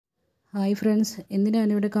Hi friends, ഇന്ന്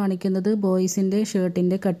ഞാനിവിടെ കാണിക്കുന്നത് ബോയ്സിൻ്റെ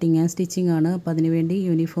ഷർട്ടിൻ്റെ കട്ടിങ് ആൻഡ് സ്റ്റിച്ചിങ് ആണ്. അപ്പോൾ അതിനുവേണ്ടി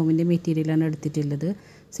യൂണിഫോമിൻ്റെ മെറ്റീരിയലാണ് എടുത്തിട്ടുള്ളത്.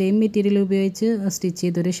 സെയിം മെറ്റീരിയൽ ഉപയോഗിച്ച് സ്റ്റിച്ച്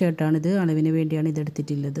ചെയ്തൊരു ഷർട്ടാണിത്. അളവിന് വേണ്ടിയാണ്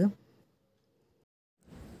ഇതെടുത്തിട്ടുള്ളത്.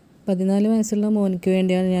 14 വയസ്സുള്ള മോനിക്ക്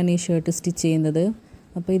വേണ്ടിയാണ് ഞാൻ ഈ ഷർട്ട് സ്റ്റിച്ച് ചെയ്യുന്നത്.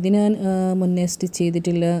 അപ്പോൾ ഇത് ഞാൻ മുന്നേ സ്റ്റിച്ച്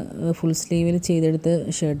ചെയ്തിട്ടുള്ള ഫുൾ സ്ലീവിൽ ചെയ്തെടുത്ത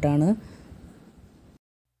ഷർട്ടാണ്.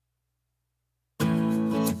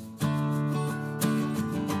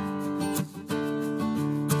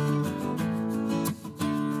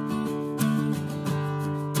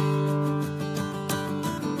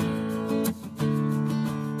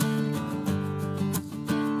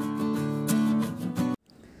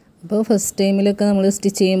 അപ്പോൾ ഫസ്റ്റ് ടൈമിലൊക്കെ നമ്മൾ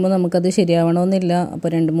സ്റ്റിച്ച് ചെയ്യുമ്പോൾ നമുക്കത് ശരിയാവണമെന്നില്ല. അപ്പോൾ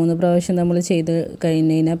 2-3 പ്രാവശ്യം നമ്മൾ ചെയ്ത്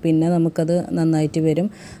കഴിഞ്ഞ് കഴിഞ്ഞാൽ പിന്നെ നമുക്കത് നന്നായിട്ട് വരും.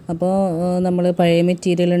 അപ്പോൾ നമ്മൾ പഴയ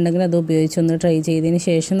മെറ്റീരിയൽ ഉണ്ടെങ്കിൽ അത് ഉപയോഗിച്ചൊന്ന് ട്രൈ ചെയ്തതിന്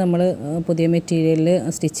ശേഷം നമ്മൾ പുതിയ മെറ്റീരിയലിൽ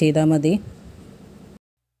സ്റ്റിച്ച് ചെയ്താൽ മതി.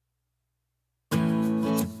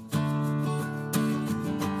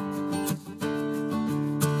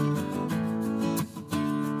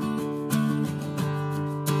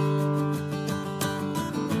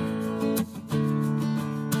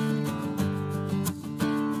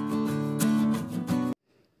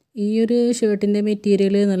 ഈ ഒരു ഷർട്ടിൻ്റെ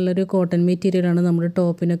മെറ്റീരിയൽ നല്ലൊരു കോട്ടൺ മെറ്റീരിയലാണ്. നമ്മൾ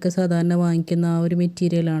ടോപ്പിനൊക്കെ സാധാരണ വാങ്ങിക്കുന്ന ആ ഒരു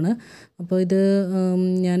മെറ്റീരിയലാണ്. അപ്പോൾ ഇത്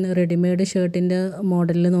ഞാൻ റെഡിമെയ്ഡ് ഷർട്ടിൻ്റെ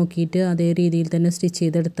മോഡലിൽ നോക്കിയിട്ട് അതേ രീതിയിൽ തന്നെ സ്റ്റിച്ച്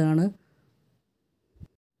ചെയ്തെടുത്താണ്.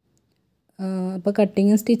 അപ്പോൾ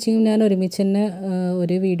കട്ടിങ്ങും സ്റ്റിച്ചിങ്ങും ഞാൻ ഒരുമിച്ച് തന്നെ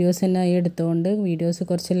ഒരു വീഡിയോസ് തന്നെ ആയി എടുത്തുകൊണ്ട് വീഡിയോസ്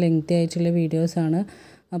കുറച്ച് ലെങ്തി ആയിട്ടുള്ള വീഡിയോസാണ്.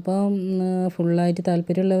 അപ്പോൾ ഫുള്ളായിട്ട്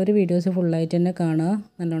താല്പര്യമുള്ളവർ വീഡിയോസ് ഫുള്ളായിട്ട് തന്നെ കാണുക.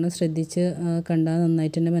 നല്ലോണം ശ്രദ്ധിച്ച് കണ്ടാൽ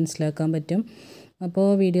നന്നായിട്ട് തന്നെ മനസ്സിലാക്കാൻ പറ്റും. അപ്പോൾ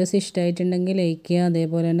വീഡിയോസ് ഇഷ്ടമായിട്ടുണ്ടെങ്കിൽ ലൈക്ക് ചെയ്യുക.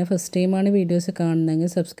 അതേപോലെ തന്നെ ഫസ്റ്റ് ടൈമാണ് വീഡിയോസ് കാണുന്നതെങ്കിൽ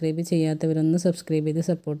സബ്സ്ക്രൈബ് ചെയ്യാത്തവരൊന്ന് സബ്സ്ക്രൈബ് ചെയ്ത്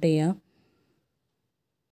സപ്പോർട്ട് ചെയ്യുക.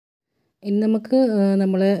 ഇനി നമുക്ക്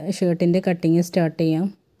നമ്മളെ ഷർട്ടിൻ്റെ കട്ടിങ് സ്റ്റാർട്ട് ചെയ്യാം.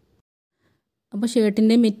 അപ്പോൾ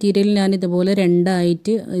ഷർട്ടിൻ്റെ മെറ്റീരിയൽ ഞാൻ ഇതുപോലെ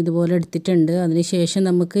രണ്ടായിട്ട് ഇതുപോലെ എടുത്തിട്ടുണ്ട്. അതിനുശേഷം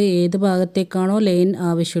നമുക്ക് ഏത് ഭാഗത്തേക്കാണോ ലൈൻ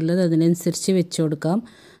ആവശ്യമുള്ളത് അതിനനുസരിച്ച് വെച്ച് കൊടുക്കാം.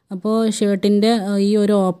 അപ്പോൾ ഷർട്ടിൻ്റെ ഈ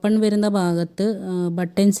ഒരു ഓപ്പൺ വരുന്ന ഭാഗത്ത്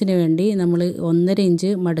ബട്ടൺസിന് വേണ്ടി നമ്മൾ 1.5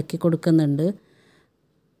 ഇഞ്ച് മടക്കി കൊടുക്കുന്നുണ്ട്.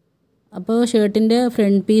 അപ്പോൾ ഷർട്ടിൻ്റെ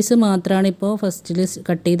ഫ്രണ്ട് പീസ് മാത്രമാണ് ഇപ്പോൾ ഫസ്റ്റിൽ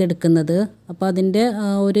കട്ട് ചെയ്തെടുക്കുന്നത്. അപ്പോൾ അതിൻ്റെ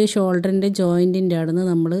ഒരു ഷോൾഡറിൻ്റെ ജോയിൻറ്റിൻ്റെ അവിടുന്ന്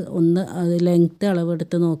നമ്മൾ ഒന്ന് ലെങ്ത്ത്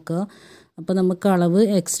അളവെടുത്ത് നോക്കുക. അപ്പോൾ നമുക്ക് അളവ്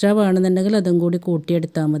എക്സ്ട്രാ വേണമെന്നുണ്ടെങ്കിൽ അതും കൂടി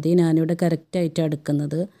കൂട്ടിയെടുത്താൽ മതി. ഞാനിവിടെ കറക്റ്റായിട്ടാണ്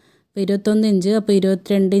എടുക്കുന്നത്. അപ്പോൾ 21 ഇഞ്ച്, അപ്പോൾ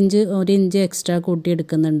 22 ഇഞ്ച് 1 ഇഞ്ച് എക്സ്ട്രാ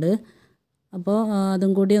കൂട്ടിയെടുക്കുന്നുണ്ട്. അപ്പോൾ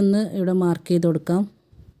അതും കൂടി ഒന്ന് ഇവിടെ മാർക്ക് ചെയ്ത് കൊടുക്കാം.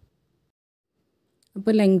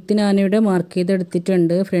 അപ്പോൾ ലെങ്ത്ത് ഞാനിവിടെ മാർക്ക്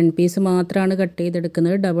ചെയ്തെടുത്തിട്ടുണ്ട്. ഫ്രണ്ട് പീസ് മാത്രമാണ് കട്ട്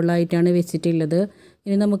ചെയ്തെടുക്കുന്നത്, ഡബിളായിട്ടാണ് വെച്ചിട്ടുള്ളത്.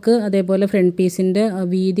 ഇനി നമുക്ക് അതേപോലെ ഫ്രണ്ട് പീസിൻ്റെ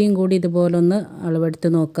വീതിയും കൂടി ഇതുപോലെ ഒന്ന്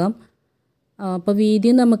അളവെടുത്ത് നോക്കാം. അപ്പോൾ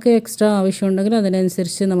വീതിയും നമുക്ക് എക്സ്ട്രാ ആവശ്യമുണ്ടെങ്കിൽ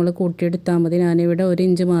അതിനനുസരിച്ച് നമ്മൾ കൂട്ടിയെടുത്താൽ മതി. ഞാനിവിടെ 1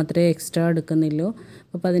 ഇഞ്ച് മാത്രമേ എക്സ്ട്രാ എടുക്കുന്നുള്ളൂ.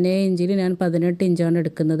 അപ്പോൾ 17 ഇഞ്ചിൽ ഞാൻ 18 ഇഞ്ചാണ്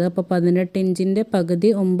എടുക്കുന്നത്. അപ്പോൾ 18 ഇഞ്ചിൻ്റെ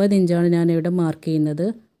പകുതി 9 ഇഞ്ചാണ് ഞാനിവിടെ മാർക്ക് ചെയ്യുന്നത്.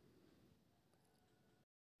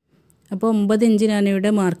 അപ്പോൾ 9 ഇഞ്ച് ഞാനിവിടെ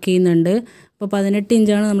മാർക്ക് ചെയ്യുന്നുണ്ട്. അപ്പോൾ 18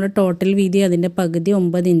 ഇഞ്ചാണ് നമ്മുടെ ടോട്ടൽ വീതി, അതിൻ്റെ പകുതി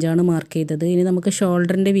 9 ഇഞ്ചാണ് മാർക്ക് ചെയ്തത്. ഇനി നമുക്ക്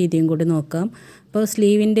ഷോൾഡറിൻ്റെ വീതിയും കൂടി നോക്കാം. അപ്പോൾ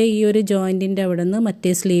സ്ലീവിൻ്റെ ഈ ഒരു ജോയിൻറ്റിൻ്റെ അവിടെ നിന്ന്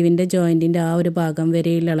മറ്റേ സ്ലീവിൻ്റെ ജോയിൻറ്റിൻ്റെ ആ ഒരു ഭാഗം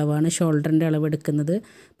വരെയുള്ള അളവാണ് ഷോൾഡറിൻ്റെ അളവ് എടുക്കുന്നത്.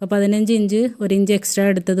 അപ്പോൾ 15 ഇഞ്ച് 1 ഇഞ്ച് എക്സ്ട്രാ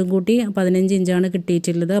എടുത്തതും കൂട്ടി 15 ഇഞ്ചാണ്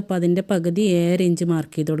കിട്ടിയിട്ടുള്ളത്. അപ്പോൾ അതിൻ്റെ പകുതി 7 ഇഞ്ച്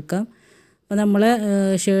മാർക്ക് ചെയ്ത് കൊടുക്കാം. അപ്പോൾ നമ്മളെ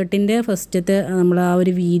ഷർട്ടിൻ്റെ ഫസ്റ്റത്തെ നമ്മൾ ആ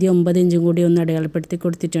ഒരു വീതി 9 ഇഞ്ചും കൂടി ഒന്ന് അടയാളപ്പെടുത്തി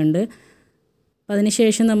കൊടുത്തിട്ടുണ്ട്. അപ്പോൾ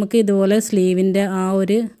അതിനുശേഷം നമുക്ക് ഇതുപോലെ സ്ലീവിൻ്റെ ആ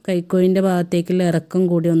ഒരു കൈക്കോയിൻ്റെ ഭാഗത്തേക്കുള്ള ഇറക്കം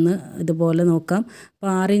കൂടി ഒന്ന് ഇതുപോലെ നോക്കാം. അപ്പോൾ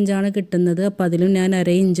 6 ഇഞ്ചാണ് കിട്ടുന്നത്. അപ്പോൾ അതിലും ഞാൻ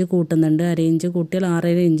 1/2 ഇഞ്ച് കൂട്ടുന്നുണ്ട്. 1/2 ഇഞ്ച് കൂട്ടിയാൽ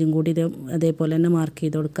 6.5 ഇഞ്ചും കൂടി അതേപോലെ തന്നെ മാർക്ക്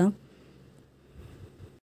ചെയ്ത് കൊടുക്കാം.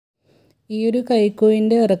 ഈ ഒരു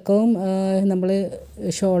കൈക്കോയിൻ്റെ ഇറക്കവും നമ്മൾ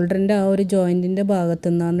ഷോൾഡറിൻ്റെ ആ ഒരു ജോയിൻറ്റിൻ്റെ ഭാഗത്തു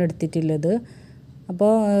നിന്നാണ് എടുത്തിട്ടുള്ളത്.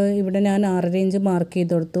 അപ്പോൾ ഇവിടെ ഞാൻ 6.5 ഇഞ്ച് മാർക്ക്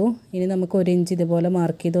ചെയ്ത് കൊടുത്തു. ഇനി നമുക്ക് 1 ഇഞ്ച് ഇതുപോലെ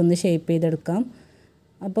മാർക്ക് ചെയ്ത് ഒന്ന് ഷേപ്പ് ചെയ്തെടുക്കാം.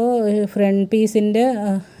 അപ്പോൾ ഫ്രണ്ട് പീസിൻ്റെ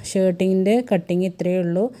ഷർട്ടിങ്ങിൻ്റെ കട്ടിങ് ഇത്രയേ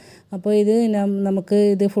ഉള്ളൂ. അപ്പോൾ ഇത് നമുക്ക്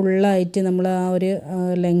ഇത് ഫുള്ളായിട്ട് നമ്മൾ ആ ഒരു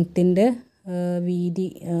ലെങ്ത്തിൻ്റെ വീതി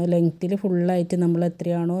ലെങ്ത്തിൽ ഫുള്ളായിട്ട് നമ്മൾ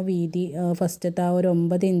എത്രയാണോ വീതി ഫസ്റ്റത്തെ ആ ഒരു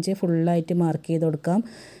 9 ഇഞ്ച് ഫുള്ളായിട്ട് മാർക്ക് ചെയ്ത് കൊടുക്കാം.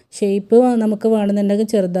 ഷേപ്പ് നമുക്ക് വേണമെന്നുണ്ടെങ്കിൽ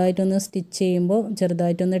ചെറുതായിട്ടൊന്ന് സ്റ്റിച്ച് ചെയ്യുമ്പോൾ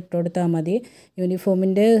ചെറുതായിട്ടൊന്ന് ഇട്ട് കൊടുത്താൽ മതി.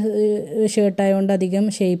 യൂണിഫോമിൻ്റെ ഷർട്ടായതുകൊണ്ട് അധികം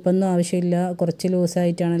ഷേപ്പൊന്നും ആവശ്യമില്ല. കുറച്ച്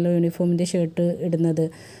ലൂസായിട്ടാണല്ലോ യൂണിഫോമിൻ്റെ ഷർട്ട് ഇടുന്നത്.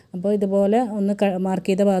 അപ്പോൾ ഇതുപോലെ ഒന്ന് മാർക്ക്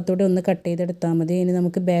ചെയ്ത ഭാഗത്തോടെ ഒന്ന് കട്ട് ചെയ്തെടുത്താൽ മതി. ഇനി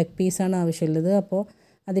നമുക്ക് ബാക്ക് പീസാണ് ആവശ്യമുള്ളത്. അപ്പോൾ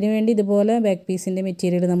അതിനുവേണ്ടി ഇതുപോലെ ബാക്ക് പീസിൻ്റെ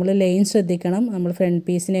മെറ്റീരിയൽ നമ്മൾ ലൈൻ ശ്രദ്ധിക്കണം. നമ്മൾ ഫ്രണ്ട്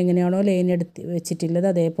പീസിന് എങ്ങനെയാണോ ലൈൻ എടുത്ത് വെച്ചിട്ടുള്ളത്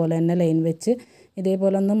അതേപോലെ തന്നെ ലൈൻ വെച്ച്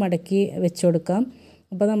ഇതേപോലെ ഒന്ന് മടക്കി വെച്ച് കൊടുക്കാം.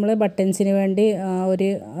 അപ്പോൾ നമ്മൾ ബട്ടൺസിന് വേണ്ടി ആ ഒരു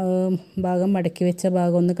ഭാഗം മടക്കി വെച്ച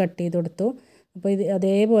ഭാഗം ഒന്ന് കട്ട് ചെയ്ത് കൊടുത്തു. അപ്പോൾ ഇത്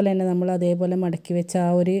അതേപോലെ തന്നെ നമ്മൾ അതേപോലെ മടക്കി വെച്ച ആ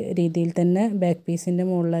ഒരു രീതിയിൽ തന്നെ ബാക്ക് പീസിൻ്റെ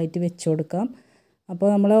മുകളിലായിട്ട് വെച്ച് കൊടുക്കാം. അപ്പോൾ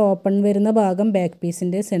നമ്മൾ ഓപ്പൺ വരുന്ന ഭാഗം ബാക്ക്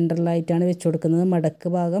പീസിൻ്റെ സെൻറ്ററിലായിട്ടാണ് വെച്ച് കൊടുക്കുന്നത്. മടക്ക്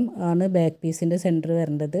ഭാഗം ആണ് ബാക്ക് പീസിൻ്റെ സെൻറ്റർ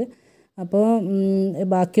വരേണ്ടത്. അപ്പോൾ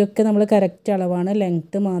ബാക്കിയൊക്കെ നമ്മൾ കറക്റ്റ് അളവാണ്.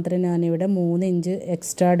 ലെങ്ത്ത് മാത്രമേ ഞാനിവിടെ 3 ഇഞ്ച്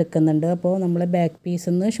എക്സ്ട്രാ എടുക്കുന്നുണ്ട്. അപ്പോൾ നമ്മൾ ബാക്ക്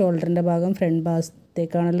പീസിൽ നിന്ന് ഷോൾഡറിൻ്റെ ഭാഗം ഫ്രണ്ട്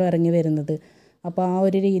ഭാഗത്തേക്കാണല്ലോ ഇറങ്ങി വരുന്നത്. അപ്പോൾ ആ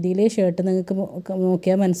ഒരു രീതിയിൽ ഷർട്ട് നിങ്ങൾക്ക്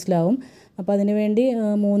നോക്കിയാൽ മനസ്സിലാവും. അപ്പോൾ അതിന് വേണ്ടി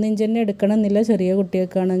 3 ഇഞ്ച് തന്നെ എടുക്കണം എന്നില്ല. ചെറിയ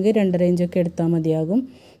കുട്ടികൾക്കാണെങ്കിൽ 2.5 ഇഞ്ചൊക്കെ എടുത്താൽ മതിയാകും.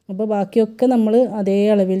 അപ്പോൾ ബാക്കിയൊക്കെ നമ്മൾ അതേ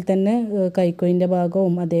അളവിൽ തന്നെ കൈക്കോയിൻ്റെ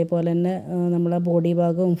ഭാഗവും അതേപോലെ തന്നെ നമ്മളെ ബോഡി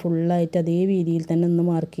ഭാഗവും ഫുള്ളായിട്ട് അതേ രീതിയിൽ തന്നെ ഒന്ന്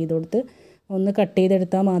മാർക്ക് ചെയ്ത് കൊടുത്ത് ഒന്ന് കട്ട്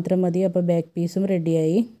ചെയ്തെടുത്താൽ മാത്രം മതി. അപ്പോൾ ബാക്ക് പീസും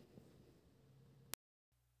റെഡിയായി.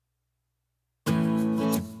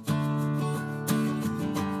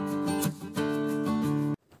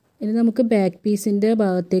 ഇനി നമുക്ക് ബാക്ക് പീസിൻ്റെ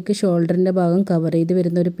ഭാഗത്തേക്ക് ഷോൾഡറിൻ്റെ ഭാഗം കവർ ചെയ്ത്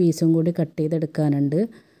വരുന്ന ഒരു പീസും കൂടി കട്ട് ചെയ്തെടുക്കാനുണ്ട്.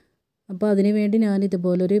 അപ്പോൾ അതിന് വേണ്ടി ഞാൻ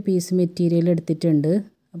ഇതുപോലൊരു പീസ് മെറ്റീരിയൽ എടുത്തിട്ടുണ്ട്.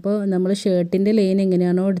 അപ്പോൾ നമ്മൾ ഷർട്ടിൻ്റെ ലൈൻ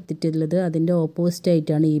എങ്ങനെയാണോ എടുത്തിട്ടുള്ളത് അതിൻ്റെ ഓപ്പോസിറ്റ്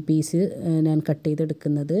ആയിട്ടാണ് ഈ പീസ് ഞാൻ കട്ട്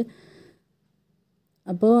ചെയ്തെടുക്കുന്നത്.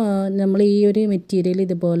 അപ്പോൾ നമ്മൾ ഈ ഒരു മെറ്റീരിയൽ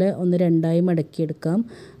ഇതുപോലെ ഒന്ന് രണ്ടായി മടക്കിയെടുക്കാം.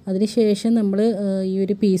 അതിനുശേഷം നമ്മൾ ഈ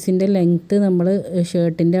ഒരു പീസിൻ്റെ ലെങ്ത്ത് നമ്മൾ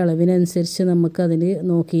ഷർട്ടിൻ്റെ അളവിനനുസരിച്ച് നമുക്ക് അതിൽ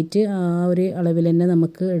നോക്കിയിട്ട് ആ ഒരു അളവിൽ തന്നെ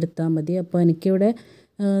നമുക്ക് എടുത്താൽ മതി. അപ്പോൾ എനിക്കിവിടെ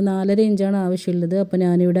 4.5 ഇഞ്ചാണ് ആവശ്യമുള്ളത്. അപ്പോൾ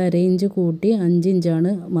ഞാനിവിടെ 1/2 ഇഞ്ച് കൂട്ടി 5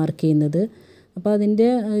 ഇഞ്ചാണ് മാർക്ക് ചെയ്യുന്നത്. അപ്പോൾ അതിൻ്റെ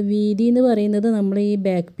വീതി എന്ന് പറയുന്നത് നമ്മൾ ഈ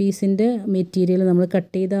ബാക്ക് പീസിൻ്റെ മെറ്റീരിയൽ നമ്മൾ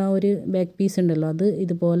കട്ട് ചെയ്ത ആ ഒരു ബാക്ക് പീസ് ഉണ്ടല്ലോ, അത്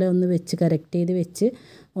ഇതുപോലെ ഒന്ന് വെച്ച് കറക്റ്റ് ചെയ്ത് വെച്ച്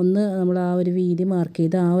ഒന്ന് നമ്മൾ ആ ഒരു വീതി മാർക്ക്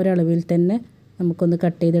ചെയ്ത് ആ ഒരു അളവിൽ തന്നെ നമുക്കൊന്ന്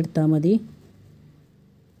കട്ട് ചെയ്തെടുത്താൽ മതി.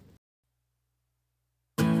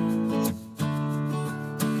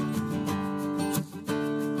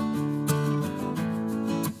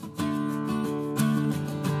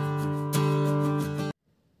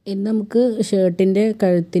 ഇനി നമുക്ക് ഷർട്ടിൻ്റെ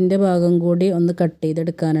കഴുത്തിൻ്റെ ഭാഗം കൂടി ഒന്ന് കട്ട്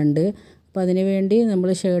ചെയ്തെടുക്കാനുണ്ട്. അപ്പോൾ അതിന് വേണ്ടി നമ്മൾ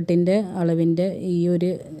ഷർട്ടിൻ്റെ അളവിൻ്റെ ഈ ഒരു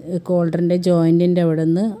കോളറിൻ്റെ ജോയിൻറ്റിൻ്റെ അവിടെ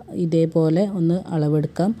നിന്ന് ഇതേപോലെ ഒന്ന്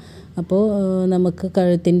അളവെടുക്കാം. അപ്പോൾ നമുക്ക്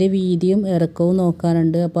കഴുത്തിൻ്റെ വീതിയും ഇറക്കവും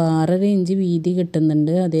നോക്കാനുണ്ട്. അപ്പോൾ 6.5 ഇഞ്ച് വീതി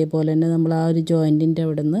കിട്ടുന്നുണ്ട്. അതേപോലെ തന്നെ നമ്മൾ ആ ഒരു ജോയിൻറ്റിൻ്റെ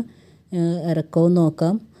അവിടെ നിന്ന് ഇറക്കവും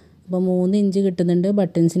നോക്കാം. അപ്പോൾ 3 ഇഞ്ച് കിട്ടുന്നുണ്ട്.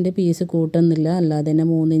 ബട്ടൺസിൻ്റെ പീസ് കൂട്ടുന്നില്ല, അല്ലാതെ തന്നെ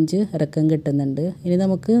 3 ഇഞ്ച് ഇറക്കം കിട്ടുന്നുണ്ട്. ഇനി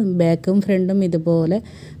നമുക്ക് ബാക്കും ഫ്രണ്ടും ഇതുപോലെ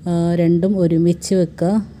രണ്ടും ഒരുമിച്ച്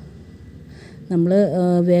വെക്കുക. നമ്മൾ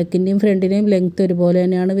ബാക്കിൻ്റെയും ഫ്രണ്ടിൻ്റെയും ലെങ്ത്ത് ഒരുപോലെ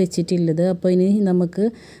തന്നെയാണ് വെച്ചിട്ടുള്ളത്. അപ്പോൾ ഇനി നമുക്ക്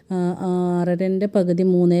 6.5ൻ്റെ പകുതി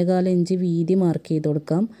 3.25 ഇഞ്ച് വീതി മാർക്ക് ചെയ്ത്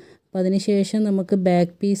കൊടുക്കാം. അപ്പോൾ അതിന് ശേഷം നമുക്ക്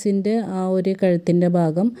ബാക്ക് പീസിൻ്റെ ആ ഒരു കഴുത്തിൻ്റെ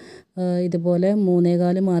ഭാഗം ഇതുപോലെ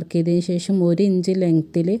 3.25 മാർക്ക് ചെയ്തതിന് ശേഷം 1 ഇഞ്ച്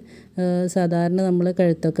ലെങ്ത്തിൽ സാധാരണ നമ്മൾ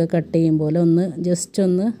കഴുത്തൊക്കെ കട്ട് ചെയ്യുമ്പോൾ ഒന്ന് ജസ്റ്റ്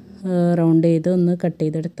ഒന്ന് റൗണ്ട് ചെയ്ത് ഒന്ന് കട്ട്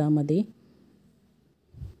ചെയ്തെടുത്താൽ മതി.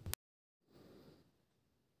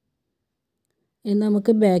 ഇനി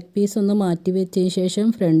നമുക്ക് ബാക്ക് പീസ് ഒന്ന് മാറ്റി വെച്ചതിന് ശേഷം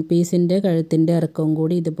ഫ്രണ്ട് പീസിൻ്റെ കഴുത്തിൻ്റെ ഇറക്കവും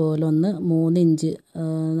കൂടി ഇതുപോലെ ഒന്ന് 3 ഇഞ്ച്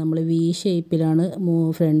നമ്മൾ വി ഷേപ്പിലാണ്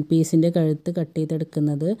ഫ്രണ്ട് പീസിൻ്റെ കഴുത്ത് കട്ട്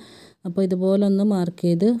ചെയ്തെടുക്കുന്നത്. അപ്പോൾ ഇതുപോലെ ഒന്ന് മാർക്ക്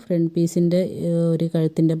ചെയ്ത് ഫ്രണ്ട് പീസിൻ്റെ ഒരു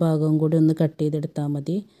കഴുത്തിൻ്റെ ഭാഗവും കൂടി ഒന്ന് കട്ട് ചെയ്തെടുത്താൽ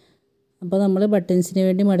മതി. അപ്പോൾ നമ്മൾ ബട്ടൺസിന്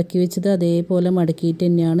വേണ്ടി മടക്കി വെച്ചത് അതേപോലെ മടക്കിയിട്ട്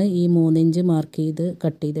തന്നെയാണ് ഈ 3 ഇഞ്ച് മാർക്ക് ചെയ്ത്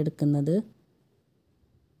കട്ട് ചെയ്തെടുക്കുന്നത്.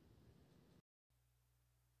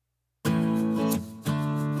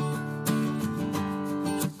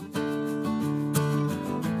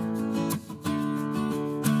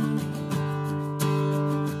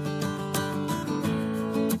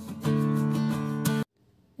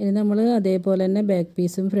 ഇനി നമ്മൾ അതേപോലെ തന്നെ ബാക്ക്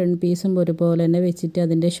പീസും ഫ്രണ്ട് പീസും ഒരുപോലെ തന്നെ വെച്ചിട്ട്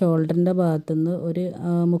അതിൻ്റെ ഷോൾഡറിൻ്റെ ഭാഗത്തുനിന്ന് ഒരു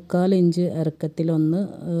 3/4 ഇഞ്ച് ഇറക്കത്തിലൊന്ന്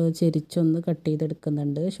ചെരിച്ചൊന്ന് കട്ട്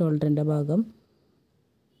ചെയ്തെടുക്കുന്നുണ്ട് ഷോൾഡറിൻ്റെ ഭാഗം.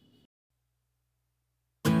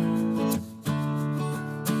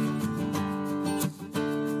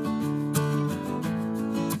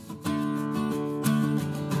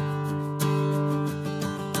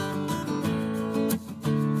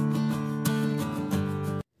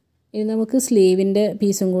 ഇനി നമുക്ക് സ്ലീവിൻ്റെ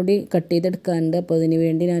പീസും കൂടി കട്ട് ചെയ്തെടുക്കാനുണ്ട്. അപ്പോൾ അതിന്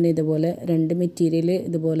വേണ്ടി ഞാൻ ഇതുപോലെ 2 മെറ്റീരിയൽ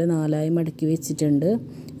ഇതുപോലെ 4ആയി മടക്കി വെച്ചിട്ടുണ്ട്,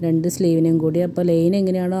 2 സ്ലീവിനും കൂടി. അപ്പോൾ ലൈൻ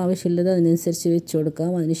എങ്ങനെയാണോ ആവശ്യമുള്ളത് അതിനനുസരിച്ച് വെച്ച് കൊടുക്കാം.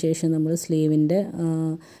 അതിനുശേഷം നമ്മൾ സ്ലീവിൻ്റെ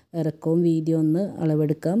ഇറക്കവും വീതിയും ഒന്ന്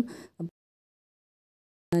അളവെടുക്കാം.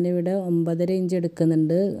 ഞാനിവിടെ 9.5 ഇഞ്ച്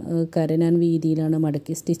എടുക്കുന്നുണ്ട്. കര ഞാൻ വീതിയിലാണ്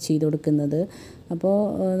മടക്കി സ്റ്റിച്ച് ചെയ്ത് കൊടുക്കുന്നത്. അപ്പോൾ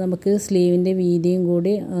നമുക്ക് സ്ലീവിൻ്റെ വീതിയും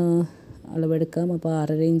കൂടി അളവെടുക്കാം. അപ്പോൾ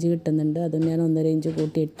 6.5 ഇഞ്ച് കിട്ടുന്നുണ്ട്. അതും ഞാൻ 1.5 ഇഞ്ച്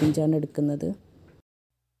കൂട്ടി 8 ഇഞ്ചാണ് എടുക്കുന്നത്.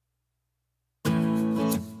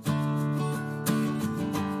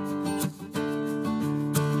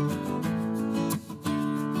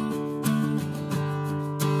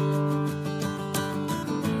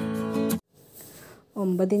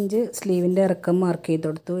 ഒമ്പത് ഇഞ്ച് സ്ലീവിൻ്റെ ഇറക്കം മാർക്ക് ചെയ്ത്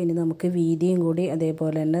കൊടുത്തു. ഇനി നമുക്ക് വീതിയും കൂടി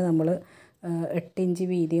അതേപോലെ തന്നെ നമ്മൾ 8 ഇഞ്ച്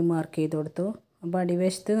വീതിയും മാർക്ക് ചെയ്ത് കൊടുത്തു. അപ്പോൾ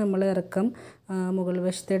അടിവശത്ത് നമ്മൾ ഇറക്കം മുകൾ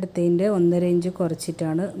വശത്ത് എടുത്തതിൻ്റെ 1.5 ഇഞ്ച്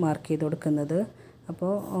കുറച്ചിട്ടാണ് മാർക്ക് ചെയ്ത് കൊടുക്കുന്നത്.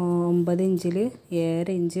 അപ്പോൾ 9 ഇഞ്ചിൽ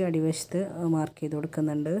 7 ഇഞ്ച് അടിവശത്ത് മാർക്ക് ചെയ്ത്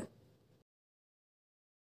കൊടുക്കുന്നുണ്ട്.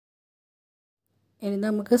 ഇനി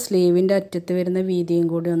നമുക്ക് സ്ലീവിൻ്റെ അറ്റത്ത് വരുന്ന വീതിയും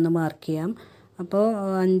കൂടി ഒന്ന് മാർക്ക് ചെയ്യാം. അപ്പോൾ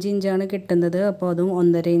 5 ഇഞ്ചാണ് കിട്ടുന്നത്. അപ്പോൾ അതും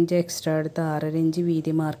 1.5 ഇഞ്ച് എക്സ്ട്രാ എടുത്ത് 6.5 ഇഞ്ച്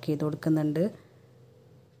വീതി മാർക്ക് ചെയ്ത് കൊടുക്കുന്നുണ്ട്.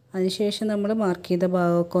 അതിനുശേഷം നമ്മൾ മാർക്ക് ചെയ്ത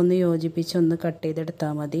ഭാഗമൊക്കെ ഒന്ന് യോജിപ്പിച്ച് ഒന്ന് കട്ട്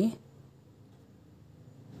ചെയ്തെടുത്താൽ മതി.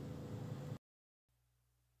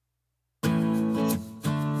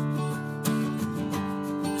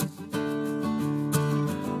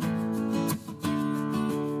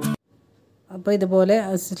 അപ്പോൾ ഇതുപോലെ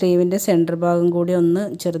സ്ലീവിൻ്റെ സെൻറ്റർ ഭാഗം കൂടി ഒന്ന്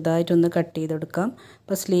ചെറുതായിട്ടൊന്ന് കട്ട് ചെയ്തെടുക്കാം.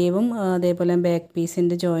 അപ്പോൾ സ്ലീവും അതേപോലെ ബാക്ക്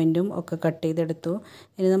പീസിൻ്റെ ജോയിൻറ്റും ഒക്കെ കട്ട് ചെയ്തെടുത്തു.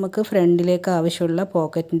 ഇനി നമുക്ക് ഫ്രണ്ടിലേക്ക് ആവശ്യമുള്ള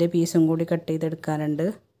പോക്കറ്റിൻ്റെ പീസും കൂടി കട്ട് ചെയ്തെടുക്കാനുണ്ട്.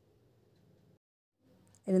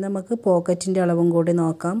 ഇനി നമുക്ക് പോക്കറ്റിൻ്റെ അളവും കൂടി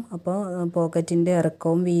നോക്കാം. അപ്പോൾ പോക്കറ്റിൻ്റെ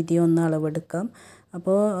ഇറക്കവും വീതിയും ഒന്ന് അളവെടുക്കാം.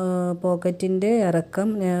 അപ്പോൾ പോക്കറ്റിൻ്റെ ഇറക്കം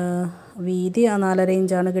വീതി 4.5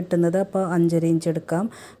 ഇഞ്ചാണ് കിട്ടുന്നത്. അപ്പോൾ 5.5 ഇഞ്ച് എടുക്കാം.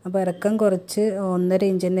 അപ്പോൾ ഇറക്കം കുറച്ച് 1.5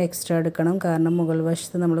 ഇഞ്ച് തന്നെ എക്സ്ട്രാ എടുക്കണം. കാരണം മുകൾ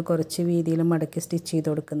വശത്ത് നമ്മൾ കുറച്ച് വീതിയിൽ മടക്കി സ്റ്റിച്ച് ചെയ്ത്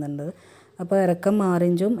കൊടുക്കുന്നുണ്ട്. അപ്പോൾ ഇറക്കം 6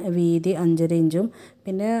 ഇഞ്ചും വീതി 5.5 ഇഞ്ചും.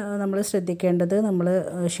 പിന്നെ നമ്മൾ ശ്രദ്ധിക്കേണ്ടത് നമ്മൾ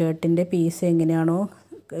ഷർട്ടിൻ്റെ പീസ് എങ്ങനെയാണോ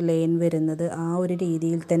ലൈൻ വരുന്നത് ആ ഒരു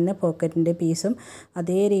രീതിയിൽ തന്നെ പോക്കറ്റിൻ്റെ പീസും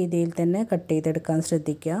അതേ രീതിയിൽ തന്നെ കട്ട് ചെയ്തെടുക്കാൻ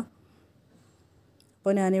ശ്രദ്ധിക്കുക.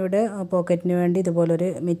 അപ്പോൾ ഞാനിവിടെ പോക്കറ്റിന് വേണ്ടി ഇതുപോലൊരു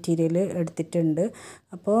മെറ്റീരിയൽ എടുത്തിട്ടുണ്ട്.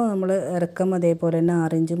 അപ്പോൾ നമ്മൾ ഇറക്കം അതേപോലെ തന്നെ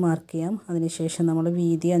 6 ഇഞ്ച് മാർക്ക് ചെയ്യാം. അതിനുശേഷം നമ്മൾ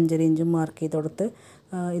വീതി 5.5 ഇഞ്ചും മാർക്ക് ചെയ്ത് കൊടുത്ത്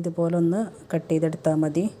ഇതുപോലെ ഒന്ന് കട്ട് ചെയ്തെടുത്താൽ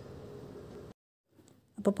മതി.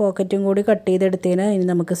 അപ്പോൾ പോക്കറ്റും കൂടി കട്ട് ചെയ്തെടുത്തതിന് ഇനി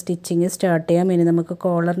നമുക്ക് സ്റ്റിച്ചിങ് സ്റ്റാർട്ട് ചെയ്യാം. ഇനി നമുക്ക്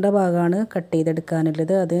കോളറിൻ്റെ ഭാഗമാണ് കട്ട്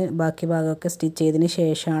ചെയ്തെടുക്കാനുള്ളത്. അത് ബാക്കി ഭാഗമൊക്കെ സ്റ്റിച്ച് ചെയ്തതിന്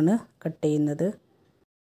ശേഷമാണ് കട്ട് ചെയ്യുന്നത്.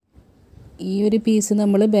 ഈ ഒരു പീസ്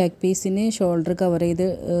നമ്മൾ ബാക്ക് പീസിന് ഷോൾഡർ കവർ ചെയ്ത്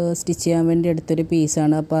സ്റ്റിച്ച് ചെയ്യാൻ വേണ്ടി എടുത്തൊരു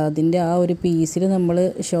പീസാണ്. അപ്പോൾ അതിൻ്റെ ആ ഒരു പീസിൽ നമ്മൾ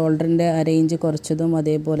ഷോൾഡറിൻ്റെ 1/2 ഇഞ്ച് കുറച്ചതും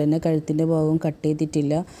അതേപോലെ തന്നെ കഴുത്തിൻ്റെ ഭാഗവും കട്ട്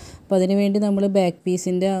ചെയ്തിട്ടില്ല. അപ്പോൾ അതിന് വേണ്ടി നമ്മൾ ബാക്ക്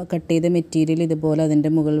പീസിൻ്റെ കട്ട് ചെയ്ത മെറ്റീരിയൽ ഇതുപോലെ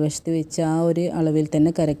അതിൻ്റെ മുകൾ വശത്ത് വെച്ച് ആ ഒരു അളവിൽ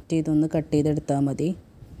തന്നെ കറക്റ്റ് ചെയ്തൊന്ന് കട്ട് ചെയ്തെടുത്താൽ മതി.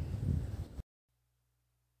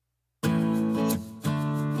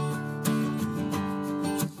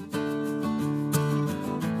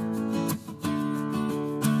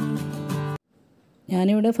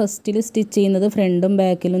 ഞാനിവിടെ ഫസ്റ്റിൽ സ്റ്റിച്ച് ചെയ്യുന്നത് ഫ്രണ്ടും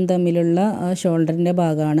ബാക്കിലും തമ്മിലുള്ള ഷോൾഡറിൻ്റെ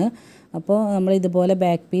ഭാഗമാണ്. അപ്പോൾ നമ്മൾ ഇതുപോലെ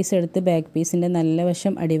ബാക്ക് പീസ് എടുത്ത് ബാക്ക് പീസിൻ്റെ നല്ല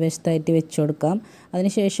വശം അടിവശത്തായിട്ട് വെച്ച് കൊടുക്കാം.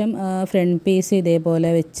 അതിനുശേഷം ഫ്രണ്ട് പീസ്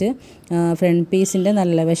ഇതേപോലെ വെച്ച് ഫ്രണ്ട് പീസിൻ്റെ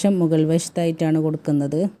നല്ല വശം മുകൾ വശത്തായിട്ടാണ്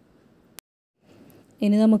കൊടുക്കുന്നത്.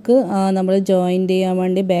 ഇനി നമുക്ക് നമ്മൾ ജോയിൻ്റ് ചെയ്യാൻ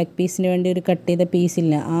വേണ്ടി ബാക്ക് പീസിന് വേണ്ടി ഒരു കട്ട് ചെയ്ത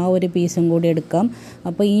പീസില്ല, ആ ഒരു പീസും കൂടി എടുക്കാം.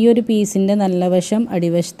 അപ്പോൾ ഈ ഒരു പീസിൻ്റെ നല്ല വശം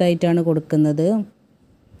അടിവശത്തായിട്ടാണ് കൊടുക്കുന്നത്.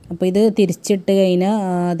 അപ്പോൾ ഇത് തിരിച്ചിട്ട് കഴിഞ്ഞാൽ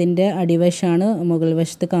അതിൻ്റെ അടിവശമാണ് മുകൾ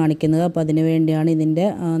വശത്ത് കാണിക്കുന്നത്. അപ്പോൾ അതിന് വേണ്ടിയാണ് ഇതിൻ്റെ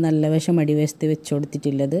നല്ല വശം അടിവശത്ത് വെച്ച്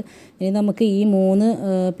കൊടുത്തിട്ടുള്ളത്. ഇനി നമുക്ക് ഈ 3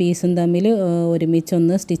 പീസും തമ്മിൽ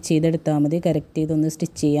ഒരുമിച്ചൊന്ന് സ്റ്റിച്ച് ചെയ്തെടുത്താൽ മതി. കറക്റ്റ് ചെയ്തൊന്ന്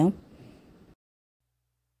സ്റ്റിച്ച് ചെയ്യാം.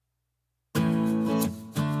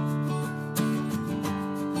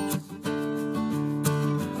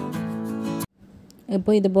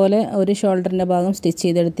 ഇപ്പോൾ ഇതുപോലെ ഒരു ഷോൾഡറിൻ്റെ ഭാഗം സ്റ്റിച്ച്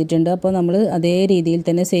ചെയ്തെടുത്തിട്ടുണ്ട്. അപ്പോൾ നമ്മൾ അതേ രീതിയിൽ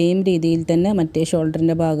തന്നെ സെയിം രീതിയിൽ തന്നെ മറ്റേ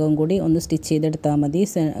ഷോൾഡറിൻ്റെ ഭാഗവും കൂടി ഒന്ന് സ്റ്റിച്ച് ചെയ്തെടുത്താൽ മതി.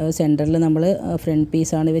 സെൻറ്ററിൽ നമ്മൾ ഫ്രണ്ട്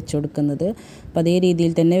പീസാണ് വെച്ച് കൊടുക്കുന്നത്. അപ്പോൾ അതേ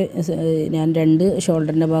രീതിയിൽ തന്നെ ഞാൻ 2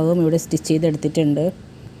 ഷോൾഡറിൻ്റെ ഭാഗവും ഇവിടെ സ്റ്റിച്ച് ചെയ്തെടുത്തിട്ടുണ്ട്.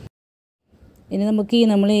 ഇനി നമുക്ക്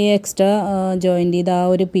നമ്മൾ ഈ എക്സ്ട്രാ ജോയിൻ്റ് ചെയ്ത ആ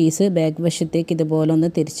ഒരു പീസ് ബാക്ക് വശത്തേക്ക് ഇതുപോലെ ഒന്ന്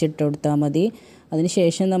തിരിച്ചിട്ട് കൊടുത്താൽ മതി.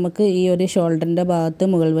 അതിനുശേഷം നമുക്ക് ഈ ഒരു ഷോൾഡറിൻ്റെ ഭാഗത്ത്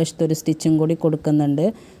മുകൾ വശത്ത് ഒരു സ്റ്റിച്ചും കൂടി കൊടുക്കുന്നുണ്ട്.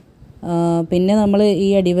 പിന്നെ നമ്മൾ ഈ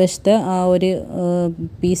അടിവശത്തെ ആ ഒരു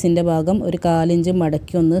പീസിൻ്റെ ഭാഗം ഒരു 4 ഇഞ്ച്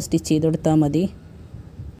മടക്കി ഒന്ന് സ്റ്റിച്ച് ചെയ്ത് കൊടുത്താൽ മതി.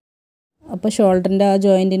 അപ്പോൾ ഷോൾഡറിൻ്റെ ആ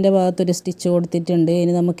ജോയിൻറ്റിൻ്റെ ഭാഗത്തൊരു സ്റ്റിച്ച് കൊടുത്തിട്ടുണ്ട്.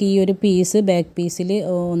 ഇനി നമുക്ക് ഈ ഒരു പീസ് ബാക്ക് പീസിൽ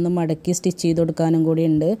ഒന്ന് മടക്കി സ്റ്റിച്ച് ചെയ്ത് കൊടുക്കാനും കൂടി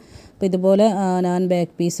ഉണ്ട്. അപ്പോൾ ഇതുപോലെ ഞാൻ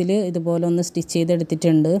ബാക്ക് പീസിൽ ഇതുപോലെ ഒന്ന് സ്റ്റിച്ച്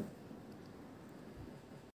ചെയ്തെടുത്തിട്ടുണ്ട്.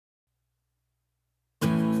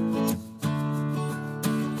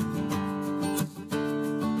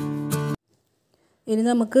 ഇനി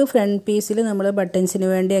നമുക്ക് ഫ്രണ്ട് പീസിൽ നമ്മൾ ബട്ടൺസിന്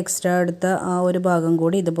വേണ്ടി എക്സ്ട്രാ എടുത്ത ആ ഒരു ഭാഗം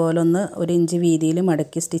കൂടി ഇതുപോലെ ഒന്ന് 1 ഇഞ്ച് വീതിയിൽ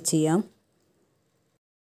മടക്കി സ്റ്റിച്ച് ചെയ്യാം.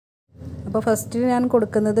 അപ്പോൾ ഫസ്റ്റ് ഞാൻ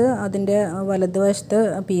കൊടുക്കുന്നത് അതിൻ്റെ വലതുവശത്തെ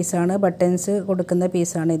പീസാണ്, ബട്ടൺസ് കൊടുക്കുന്ന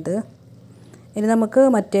പീസാണിത്. ഇനി നമുക്ക്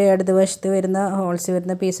മറ്റേ ഇടതുവശത്ത് വരുന്ന ഹോൾസ്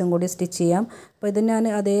വരുന്ന പീസും കൂടി സ്റ്റിച്ച് ചെയ്യാം. അപ്പോൾ ഇത് ഞാൻ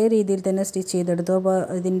അതേ രീതിയിൽ തന്നെ സ്റ്റിച്ച് ചെയ്തെടുത്തു. അപ്പോൾ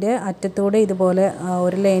ഇതിൻ്റെ അറ്റത്തൂടെ ഇതുപോലെ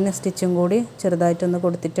ഒരു ലൈൻ സ്റ്റിച്ചും കൂടി ചെറുതായിട്ടൊന്ന്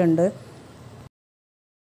കൊടുത്തിട്ടുണ്ട്.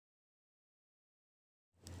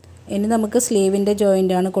 ഇനി നമുക്ക് സ്ലീവിൻ്റെ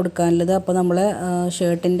ജോയിൻ്റാണ് കൊടുക്കാനുള്ളത്. അപ്പോൾ നമ്മൾ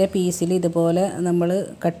ഷർട്ടിൻ്റെ പീസിൽ ഇതുപോലെ നമ്മൾ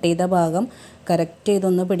കട്ട് ചെയ്ത ഭാഗം കറക്റ്റ്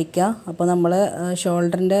ചെയ്തൊന്ന് പിടിക്കുക. അപ്പോൾ നമ്മൾ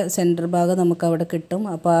ഷോൾഡറിൻ്റെ സെൻറ്റർ ഭാഗം നമുക്ക് അവിടെ കിട്ടും.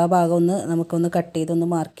 അപ്പോൾ ആ ഭാഗം നമുക്കൊന്ന് കട്ട് ചെയ്തൊന്ന്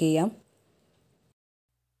മാർക്ക് ചെയ്യാം.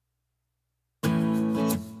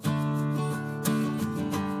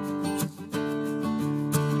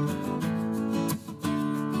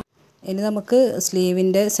 ഇനി നമുക്ക്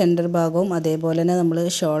സ്ലീവിൻ്റെ സെൻറ്റർ ഭാഗവും അതേപോലെ തന്നെ നമ്മൾ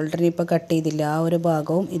ഷോൾഡറിന് ഇപ്പോൾ കട്ട് ചെയ്തില്ല ആ ഒരു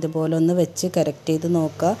ഭാഗവും ഇതുപോലെ ഒന്ന് വെച്ച് കറക്റ്റ് ചെയ്ത്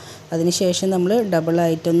നോക്കുക. അതിനുശേഷം നമ്മൾ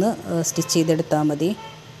ഡബിളായിട്ടൊന്ന് സ്റ്റിച്ച് ചെയ്തെടുത്താൽ മതി.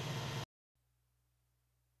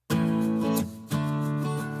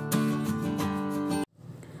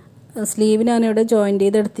 സ്ലീവ് ഞാനിവിടെ ജോയിൻ്റ്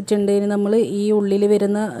ചെയ്തെടുത്തിട്ടുണ്ട്. ഇനി നമ്മൾ ഈ ഉള്ളിൽ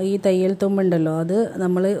വരുന്ന ഈ തയ്യൽ തുമ്പുണ്ടല്ലോ അത്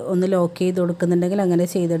നമ്മൾ ഒന്ന് ലോക്ക് ചെയ്ത് കൊടുക്കുന്നുണ്ടെങ്കിൽ അങ്ങനെ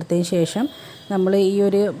ചെയ്തെടുത്തതിന് ശേഷം നമ്മൾ ഈ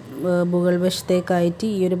ഒരു മുകൾ വശത്തേക്കായിട്ട്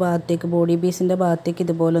ഈ ഒരു ഭാഗത്തേക്ക് ബോഡി പീസിൻ്റെ ഭാഗത്തേക്ക്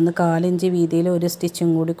ഇതുപോലെ ഒന്ന് 1/4 ഇഞ്ച് വീതിയിൽ ഒരു സ്റ്റിച്ചും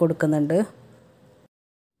കൂടി കൊടുക്കുന്നുണ്ട്.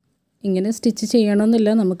 ഇങ്ങനെ സ്റ്റിച്ച് ചെയ്യണമെന്നില്ല,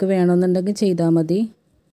 നമുക്ക് വേണമെന്നുണ്ടെങ്കിൽ ചെയ്താൽ മതി.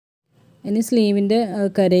 ഇനി സ്ലീവിൻ്റെ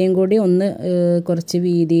കരയും കൂടി ഒന്ന് കുറച്ച്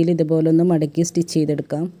വീതിയിൽ ഇതുപോലെ ഒന്ന് മടക്കി സ്റ്റിച്ച്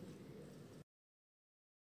ചെയ്തെടുക്കാം.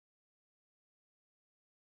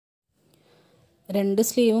 രണ്ട്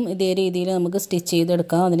സ്ലീവും ഇതേ രീതിയിൽ നമുക്ക് സ്റ്റിച്ച്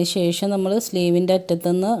ചെയ്തെടുക്കാം. അതിനുശേഷം നമ്മൾ സ്ലീവിൻ്റെ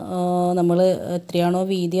അറ്റത്തുനിന്ന് നമ്മൾ എത്രയാണോ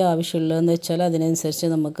വീതി ആവശ്യമുള്ളതെന്ന് വെച്ചാൽ അതിനനുസരിച്ച്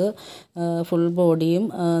നമുക്ക് ഫുൾ ബോഡിയും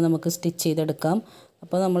നമുക്ക് സ്റ്റിച്ച് ചെയ്തെടുക്കാം.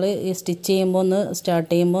 അപ്പോൾ നമ്മൾ ഈ സ്റ്റിച്ച് ചെയ്യുമ്പോൾ സ്റ്റാർട്ട്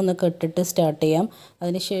ചെയ്യുമ്പോൾ കെട്ടിട്ട് സ്റ്റാർട്ട് ചെയ്യാം.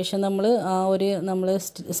 അതിനുശേഷം നമ്മൾ നമ്മൾ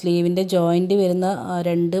സ്ലീവിൻ്റെ ജോയിൻ്റ് വരുന്ന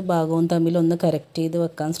രണ്ട് ഭാഗവും തമ്മിൽ ഒന്ന് കറക്റ്റ് ചെയ്ത്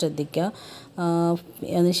വെക്കാൻ ശ്രദ്ധിക്കുക.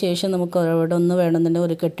 അതിനുശേഷം നമുക്ക് അവിടെ ഒന്ന് വേണമെന്നുണ്ടെങ്കിൽ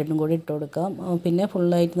ഒരു കെട്ടിട്ടും കൂടി ഇട്ട് കൊടുക്കാം. പിന്നെ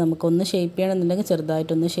ഫുള്ളായിട്ട് നമുക്കൊന്ന് ഷേപ്പ് ചെയ്യണമെന്നുണ്ടെങ്കിൽ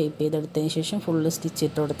ചെറുതായിട്ടൊന്ന് ഷേപ്പ് ചെയ്തെടുത്തതിന് ശേഷം ഫുള്ള് സ്റ്റിച്ച്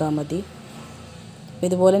ഇട്ട് കൊടുത്താൽ മതി. അപ്പോൾ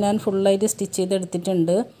ഇതുപോലെ ഞാൻ ഫുള്ളായിട്ട് സ്റ്റിച്ച്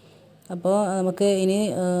ചെയ്തെടുത്തിട്ടുണ്ട്. അപ്പോൾ നമുക്ക് ഇനി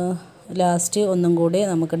ലാസ്റ്റ് ഒന്നും കൂടി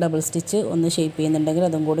നമുക്ക് ഡബിൾ സ്റ്റിച്ച് ഒന്ന് ഷേപ്പ് ചെയ്യുന്നുണ്ടെങ്കിൽ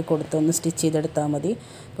അതും കൂടി കൊടുത്ത് ഒന്ന് സ്റ്റിച്ച് ചെയ്തെടുത്താൽ മതി.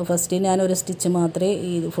 അപ്പോൾ ഫസ്റ്റ് ഞാനൊരു സ്റ്റിച്ച് മാത്രമേ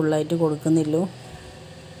ഈ ഫുള്ളായിട്ട് കൊടുക്കുന്നുള്ളൂ.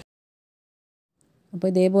 അപ്പോൾ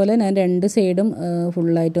ഇതേപോലെ ഞാൻ രണ്ട് സൈഡും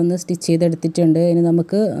ഫുള്ളായിട്ടൊന്ന് സ്റ്റിച്ച് ചെയ്തെടുത്തിട്ടുണ്ട്. ഇനി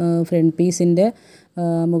നമുക്ക് ഫ്രണ്ട് പീസിൻ്റെ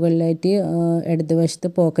മുകളിലായിട്ട് ഇടതുവശത്ത്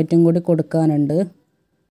പോക്കറ്റും കൂടി കൊടുക്കാനുണ്ട്.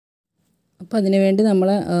 അപ്പോൾ അതിനുവേണ്ടി നമ്മൾ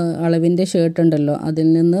അളവിൻ്റെ ഷർട്ട് ഉണ്ടല്ലോ അതിൽ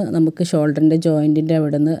നിന്ന് നമുക്ക് ഷോൾഡറിൻ്റെ ജോയിൻറ്റിൻ്റെ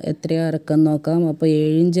അവിടെ നിന്ന് എത്രയാണ് ഇറക്കം നോക്കാം. അപ്പോൾ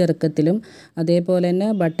 7 ഇഞ്ച് ഇറക്കത്തിലും അതേപോലെ തന്നെ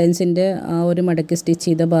ബട്ടൺസിൻ്റെ ആ ഒരു മടക്കി സ്റ്റിച്ച്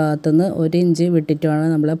ചെയ്ത ഭാഗത്തുനിന്ന് 1 ഇഞ്ച് വിട്ടിട്ടാണ്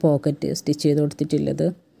നമ്മൾ പോക്കറ്റ് സ്റ്റിച്ച് ചെയ്ത് കൊടുത്തിട്ടുള്ളത്.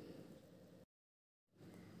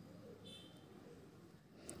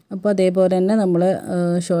 അപ്പോൾ അതേപോലെ തന്നെ നമ്മൾ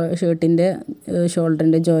ഷർട്ടിൻ്റെ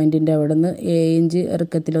ഷോൾഡറിൻ്റെ ജോയിൻറ്റിൻ്റെ അവിടെ നിന്ന് 7 ഇഞ്ച്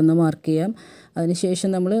ഇറക്കത്തിലൊന്ന് മാർക്ക് ചെയ്യാം. അതിനുശേഷം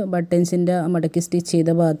നമ്മൾ ബട്ടൺസിൻ്റെ മടക്കി സ്റ്റിച്ച്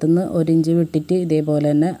ചെയ്ത ഭാഗത്തുനിന്ന് 1 ഇഞ്ച് വിട്ടിട്ട് ഇതേപോലെ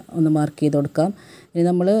തന്നെ ഒന്ന് മാർക്ക് ചെയ്ത് കൊടുക്കാം. ഇനി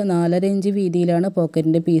നമ്മൾ 4.5 ഇഞ്ച് വീതിയിലാണ്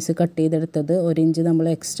പോക്കറ്റിൻ്റെ പീസ് കട്ട് ചെയ്തെടുത്തത്. 1 ഇഞ്ച് നമ്മൾ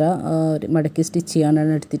എക്സ്ട്രാ മടക്കി സ്റ്റിച്ച്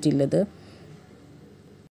ചെയ്യാനാണ് എടുത്തിട്ടുള്ളത്.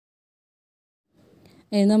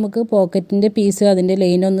 ഇനി നമുക്ക് പോക്കറ്റിൻ്റെ പീസ് അതിൻ്റെ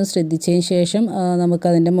ലൈൻ ഒന്ന് ശ്രദ്ധിച്ചതിന് ശേഷം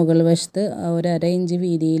നമുക്കതിൻ്റെ മുകൾ വശത്ത് 1/2 ഇഞ്ച്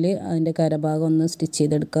വീതിയിൽ അതിൻ്റെ കരഭാഗം ഒന്ന് സ്റ്റിച്ച്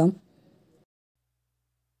ചെയ്തെടുക്കാം.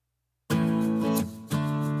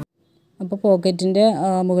 അപ്പോൾ പോക്കറ്റിൻ്റെ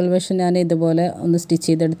മുകൾ വശം ഞാൻ ഇതുപോലെ ഒന്ന് സ്റ്റിച്ച്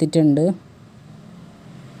ചെയ്തെടുത്തിട്ടുണ്ട്.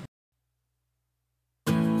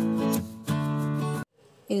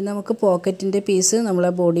 ഇനി നമുക്ക് പോക്കറ്റിൻ്റെ പീസ് നമ്മളെ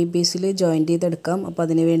ബോഡി പീസിൽ ജോയിൻറ്റ് ചെയ്തെടുക്കാം. അപ്പോൾ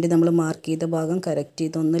അതിന് വേണ്ടി നമ്മൾ മാർക്ക് ചെയ്ത ഭാഗം കറക്റ്റ്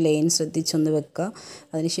ചെയ്തൊന്ന് ലൈൻ ശ്രദ്ധിച്ചൊന്ന് വെക്കുക.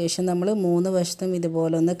 അതിനുശേഷം നമ്മൾ 3 വശത്തും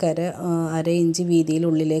ഇതുപോലെ ഒന്ന് 1/2 ഇഞ്ച് വീതിയിൽ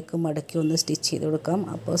ഉള്ളിലേക്ക് മടക്കി ഒന്ന് സ്റ്റിച്ച് ചെയ്ത് കൊടുക്കാം.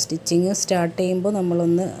 അപ്പോൾ സ്റ്റിച്ചിങ് സ്റ്റാർട്ട് ചെയ്യുമ്പോൾ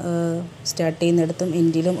നമ്മളൊന്ന് സ്റ്റാർട്ട് ചെയ്യുന്നിടത്തും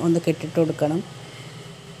എൻഡിലും ഒന്ന് കെട്ടിട്ട് കൊടുക്കണം.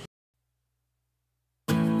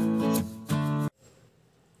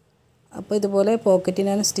 അപ്പോൾ ഇതുപോലെ പോക്കറ്റ്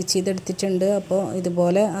ഞാൻ സ്റ്റിച്ച് ചെയ്തെടുത്തിട്ടുണ്ട്. അപ്പോൾ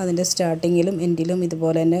ഇതുപോലെ അതിൻ്റെ സ്റ്റാർട്ടിങ്ങിലും എൻഡിലും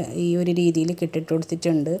ഇതുപോലെ തന്നെ ഈ ഒരു രീതിയിൽ കെട്ടിട്ട്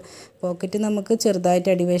കൊടുത്തിട്ടുണ്ട്. പോക്കറ്റ് നമുക്ക് ചെറുതായിട്ട്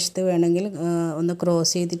അടിവശത്ത് വേണമെങ്കിൽ ഒന്ന്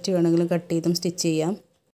ക്രോസ് ചെയ്തിട്ട് വേണമെങ്കിലും കട്ട് ചെയ്തും സ്റ്റിച്ച് ചെയ്യാം.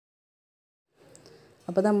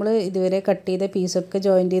 അപ്പോൾ നമ്മൾ ഇതുവരെ കട്ട് ചെയ്ത പീസൊക്കെ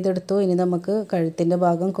ജോയിൻറ്റ് ചെയ്തെടുത്തു. ഇനി നമുക്ക് കഴുത്തിൻ്റെ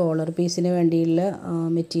ഭാഗം കോളർ പീസിന് വേണ്ടിയുള്ള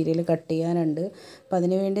മെറ്റീരിയൽ കട്ട് ചെയ്യാനുണ്ട്. അപ്പോൾ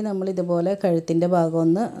അതിന് വേണ്ടി നമ്മൾ ഇതുപോലെ കഴുത്തിൻ്റെ ഭാഗം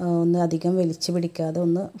ഒന്ന് അധികം വലിച്ചു പിടിക്കാതെ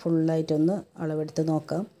ഒന്ന് ഫുള്ളായിട്ടൊന്ന് അളവെടുത്ത്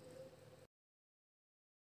നോക്കാം.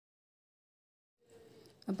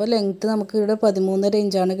 അപ്പോൾ ലെങ്ത്ത് നമുക്ക് ഇവിടെ 13.5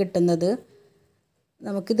 ഇഞ്ചാണ് കിട്ടുന്നത്.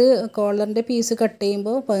 നമുക്കിത് കോളറിൻ്റെ പീസ് കട്ട്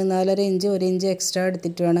ചെയ്യുമ്പോൾ 14.5 ഇഞ്ച് 1 ഇഞ്ച് എക്സ്ട്രാ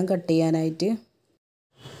എടുത്തിട്ട് വേണം കട്ട് ചെയ്യാനായിട്ട്.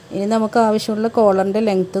 ഇനി നമുക്ക് ആവശ്യമുള്ള കോളറിൻ്റെ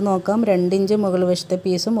ലെങ്ത്ത് നോക്കാം. 2 ഇഞ്ച് മുകൾ വശത്തെ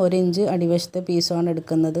പീസും 1 ഇഞ്ച് അടിവശത്തെ പീസുമാണ്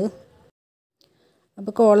എടുക്കുന്നത്.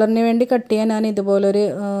 അപ്പോൾ കോളറിന് വേണ്ടി കട്ട് ചെയ്യാൻ ഞാൻ ഇതുപോലൊരു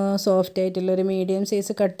സോഫ്റ്റ് ആയിട്ടുള്ളൊരു മീഡിയം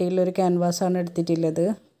സൈസ് കട്ടിയുള്ളൊരു ക്യാൻവാസാണ് എടുത്തിട്ടുള്ളത്.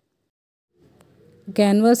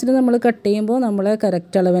 ക്യാൻവാസിൽ നമ്മൾ കട്ട് ചെയ്യുമ്പോൾ നമ്മൾ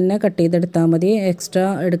കറക്റ്റ് അളവ് തന്നെ കട്ട് ചെയ്തെടുത്താൽ മതി. എക്സ്ട്രാ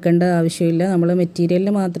എടുക്കേണ്ട ആവശ്യമില്ല. നമ്മൾ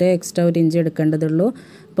മെറ്റീരിയലിന് മാത്രമേ എക്സ്ട്രാ 1 ഇഞ്ച് എടുക്കേണ്ടതുള്ളൂ.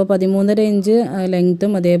 അപ്പോൾ 13.5 ഇഞ്ച്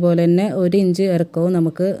ലെങ്ത്തും അതേപോലെ തന്നെ 1 ഇഞ്ച് ഇറക്കവും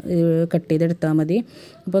നമുക്ക് കട്ട് ചെയ്തെടുത്താൽ മതി.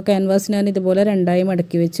 അപ്പോൾ ക്യാൻവാസ് ഞാൻ ഇതുപോലെ രണ്ടായി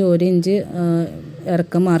മടക്കി വെച്ച് 1 ഇഞ്ച്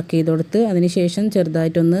ഇറക്കം മാർക്ക് ചെയ്ത് കൊടുത്ത് അതിന് ശേഷം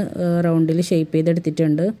ചെറുതായിട്ടൊന്ന് റൗണ്ടിൽ ഷേപ്പ്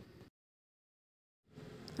ചെയ്തെടുത്തിട്ടുണ്ട്.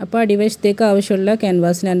 അപ്പോൾ അടിവശത്തേക്ക് ആവശ്യമുള്ള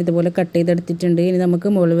ക്യാൻവാസ് ഞാൻ ഇതുപോലെ കട്ട് ചെയ്തെടുത്തിട്ടുണ്ട്. ഇനി നമുക്ക്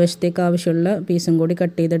മുകൾ വശത്തേക്ക് ആവശ്യമുള്ള പീസും കൂടി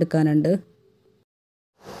കട്ട് ചെയ്തെടുക്കാനുണ്ട്.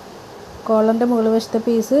 കോളറിൻ്റെ മുകൾ വശത്തെ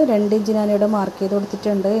പീസ് 2 ഇഞ്ച് ഞാനിവിടെ മാർക്ക് ചെയ്ത്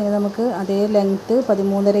കൊടുത്തിട്ടുണ്ട്. ഇനി നമുക്ക് അതേ ലെങ്ത്ത്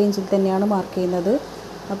 13.5 ഇഞ്ചിൽ തന്നെയാണ് മാർക്ക് ചെയ്യുന്നത്.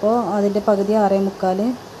 അപ്പോൾ അതിൻ്റെ പകുതി 6.25.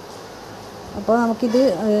 അപ്പോൾ നമുക്കിത്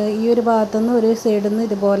ഈ ഒരു ഭാഗത്തുനിന്ന് ഒരു സൈഡിൽ നിന്ന്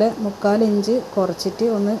ഇതുപോലെ 3/4 ഇഞ്ച് കുറച്ചിട്ട്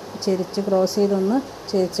ഒന്ന് ചെരിച്ച് ക്രോസ് ചെയ്തൊന്ന്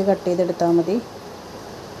ചെരിച്ച് കട്ട് ചെയ്തെടുത്താൽ മതി.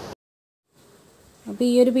 അപ്പോൾ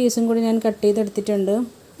ഈ ഒരു പീസും കൂടി ഞാൻ കട്ട് ചെയ്തെടുത്തിട്ടുണ്ട്.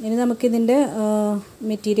 ഇനി നമുക്കിതിൻ്റെ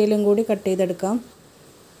മെറ്റീരിയലും കൂടി കട്ട് ചെയ്തെടുക്കാം.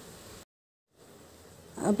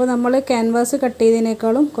 അപ്പോൾ നമ്മൾ ക്യാൻവാസ് കട്ട്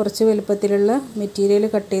ചെയ്തതിനേക്കാളും കുറച്ച് വലുപ്പത്തിലുള്ള മെറ്റീരിയൽ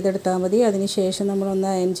കട്ട് ചെയ്തെടുത്താൽ മതി. അതിന് ശേഷം നമ്മളൊന്ന്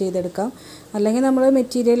അയൺ ചെയ്തെടുക്കാം. അല്ലെങ്കിൽ നമ്മൾ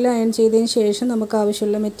മെറ്റീരിയൽ അയൺ ചെയ്തതിന് ശേഷം നമുക്ക്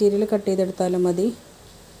ആവശ്യമുള്ള മെറ്റീരിയൽ കട്ട് ചെയ്തെടുത്താലും മതി.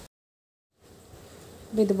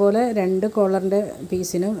 അപ്പോൾ ഇതുപോലെ 2 കോളറിൻ്റെ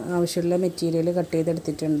പീസിനും ആവശ്യമുള്ള മെറ്റീരിയൽ കട്ട്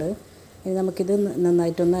ചെയ്തെടുത്തിട്ടുണ്ട്. ഇനി നമുക്കിത്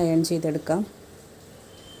നന്നായിട്ടൊന്ന് അയൺ ചെയ്തെടുക്കാം.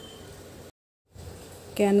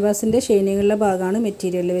 ക്യാൻവാസിൻ്റെ ഷൈനിങ്ങുള്ള ഭാഗമാണ്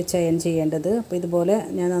മെറ്റീരിയൽ വെച്ച് അയൺ ചെയ്യേണ്ടത്. അപ്പോൾ ഇതുപോലെ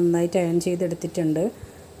ഞാൻ നന്നായിട്ട് അയൺ ചെയ്തെടുത്തിട്ടുണ്ട്.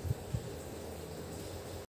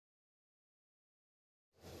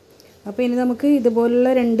 അപ്പോൾ ഇനി നമുക്ക് ഇതുപോലുള്ള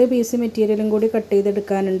 2 പീസ് മെറ്റീരിയലും കൂടി കട്ട്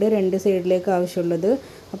ചെയ്തെടുക്കാനുണ്ട്, 2 സൈഡിലേക്ക് ആവശ്യമുള്ളത്.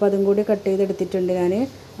 അപ്പോൾ അതും കൂടി കട്ട് ചെയ്തെടുത്തിട്ടുണ്ട് ഞാൻ.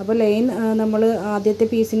 അപ്പോൾ ലൈൻ നമ്മൾ ആദ്യത്തെ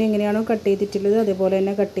പീസിന് എങ്ങനെയാണോ കട്ട് ചെയ്തിട്ടുള്ളത് അതേപോലെ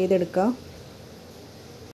തന്നെ കട്ട് ചെയ്തെടുക്കാം.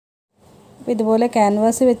 അപ്പോൾ ഇതുപോലെ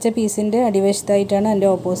ക്യാൻവാസ് വെച്ച പീസിൻ്റെ അടിവശത്തായിട്ടാണ് അതിൻ്റെ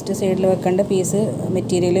ഓപ്പോസിറ്റ് സൈഡിൽ വെക്കേണ്ട പീസ്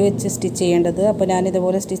മെറ്റീരിയൽ വെച്ച് സ്റ്റിച്ച് ചെയ്യേണ്ടത്. അപ്പോൾ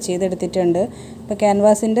ഞാനിതുപോലെ സ്റ്റിച്ച് ചെയ്തെടുത്തിട്ടുണ്ട്. അപ്പോൾ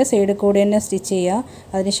ക്യാൻവാസിൻ്റെ സൈഡിൽ കൂടി തന്നെ സ്റ്റിച്ച് ചെയ്യുക.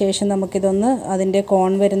 അതിനുശേഷം നമുക്കിതൊന്ന് അതിൻ്റെ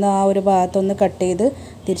കോൺ വരുന്ന ആ ഒരു ഭാഗത്തൊന്ന് കട്ട് ചെയ്ത്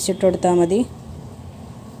തിരിച്ചിട്ട് കൊടുത്താൽ മതി.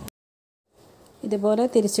 ഇതുപോലെ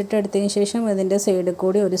തിരിച്ചിട്ടെടുത്തതിന് ശേഷം അതിൻ്റെ സൈഡിൽ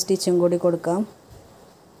കൂടി ഒരു സ്റ്റിച്ചും കൂടി കൊടുക്കാം.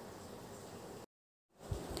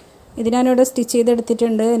 ഇത് ഞാനിവിടെ സ്റ്റിച്ച്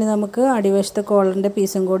ചെയ്തെടുത്തിട്ടുണ്ട്. ഇനി നമുക്ക് അടിവശത്തെ കോളറിൻ്റെ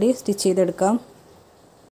പീസും കൂടി സ്റ്റിച്ച് ചെയ്തെടുക്കാം.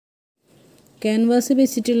 ക്യാൻവാസ്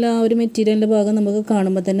വെച്ചിട്ടുള്ള ആ ഒരു മെറ്റീരിയലിൻ്റെ ഭാഗം നമുക്ക്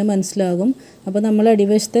കാണുമ്പോൾ തന്നെ മനസ്സിലാകും. അപ്പോൾ നമ്മൾ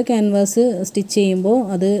അടിവശത്തെ ക്യാൻവാസ് സ്റ്റിച്ച് ചെയ്യുമ്പോൾ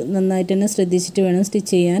അത് നന്നായിട്ട് തന്നെ ശ്രദ്ധിച്ചിട്ട് വേണം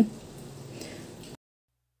സ്റ്റിച്ച് ചെയ്യാൻ.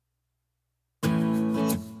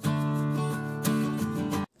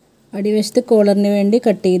 അടിവശത്ത് കോളറിന് വേണ്ടി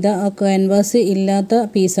കട്ട് ചെയ്ത ആ ക്യാൻവാസ് ഇല്ലാത്ത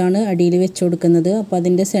പീസാണ് അടിയിൽ വെച്ച് കൊടുക്കുന്നത്. അപ്പോൾ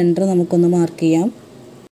അതിൻ്റെ സെൻറ്റർ നമുക്കൊന്ന് മാർക്ക് ചെയ്യാം.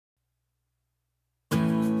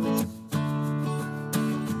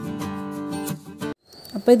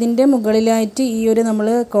 അപ്പോൾ ഇതിൻ്റെ മുകളിലായിട്ട് ഈ ഒരു നമ്മൾ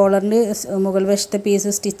കോളറിൻ്റെ മുകൾ വശത്തെ പീസ്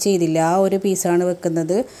സ്റ്റിച്ച് ചെയ്തില്ല, ആ ഒരു പീസാണ്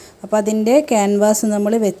വെക്കുന്നത്. അപ്പോൾ അതിൻ്റെ ക്യാൻവാസ്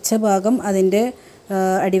നമ്മൾ വെച്ച ഭാഗം അതിൻ്റെ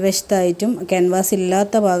അടിവശത്തായിട്ടും ക്യാൻവാസ്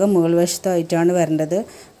ഇല്ലാത്ത ഭാഗം മുകൾ വശത്തായിട്ടാണ് വരേണ്ടത്.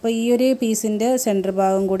 അപ്പോൾ ഈ ഒരു പീസിൻ്റെ സെൻറ്റർ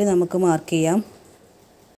ഭാഗം കൂടി നമുക്ക് മാർക്ക് ചെയ്യാം.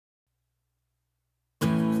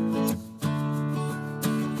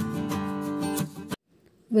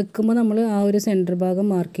 വെക്കുമ്പോൾ നമ്മൾ ആ ഒരു സെൻറ്റർ ഭാഗം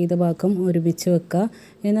മാർക്ക് ചെയ്ത ഭാഗം ഒരുമിച്ച് വെക്കുക.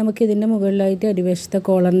 ഇനി നമുക്ക് ഇതിൻ്റെ മുകളിലായിട്ട് അടിവശത്തെ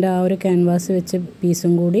കോളറിൻ്റെ ആ ഒരു ക്യാൻവാസ് വെച്ച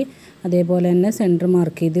പീസും കൂടി അതേപോലെ തന്നെ സെൻറ്റർ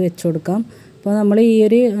മാർക്ക് ചെയ്ത് വെച്ച് കൊടുക്കാം. അപ്പോൾ നമ്മൾ ഈ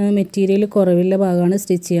ഒരു മെറ്റീരിയൽ കുറവില്ല ഭാഗമാണ്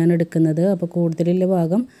സ്റ്റിച്ച് ചെയ്യാൻ എടുക്കുന്നത്. അപ്പോൾ കൂടുതലുള്ള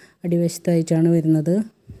ഭാഗം അടിവശത്തായിട്ടാണ് വരുന്നത്.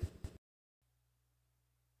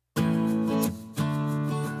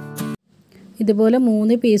 ഇതുപോലെ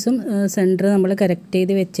 3 പീസും സെൻറ്റർ നമ്മൾ കറക്റ്റ്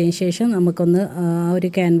ചെയ്ത് വെച്ചതിന് ശേഷം നമുക്കൊന്ന് ആ ഒരു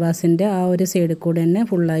ക്യാൻവാസിൻ്റെ ആ ഒരു സൈഡിൽ കൂടെ തന്നെ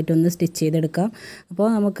ഫുള്ളായിട്ടൊന്ന് സ്റ്റിച്ച് ചെയ്തെടുക്കാം. അപ്പോൾ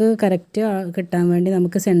നമുക്ക് കറക്റ്റ് കിട്ടാൻ വേണ്ടി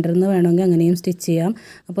നമുക്ക് സെൻറ്ററിൽ നിന്ന് വേണമെങ്കിൽ അങ്ങനെയും സ്റ്റിച്ച് ചെയ്യാം.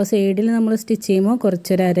 അപ്പോൾ സൈഡിൽ നമ്മൾ സ്റ്റിച്ച് ചെയ്യുമ്പോൾ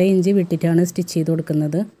കുറച്ചൊരു 1/2 ഇഞ്ച് വിട്ടിട്ടാണ് സ്റ്റിച്ച് ചെയ്ത്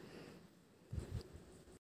കൊടുക്കുന്നത്.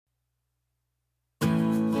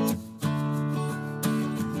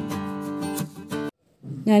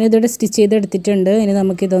 ഞാനിതോടെ സ്റ്റിച്ച് ചെയ്തെടുത്തിട്ടുണ്ട്. ഇനി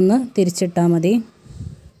നമുക്കിതൊന്ന് തിരിച്ചിട്ടാൽ മതി.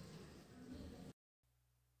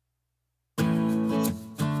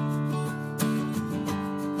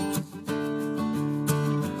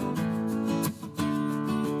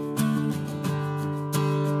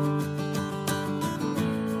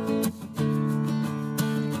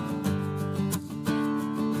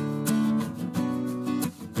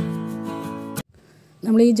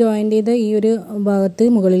 നമ്മൾ ഈ ജോയിൻ്റ് ചെയ്ത ഈ ഒരു ഭാഗത്ത്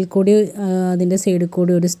മുകളിൽ കൂടി അതിൻ്റെ സൈഡിൽ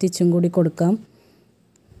കൂടി ഒരു സ്റ്റിച്ചും കൂടി കൊടുക്കാം.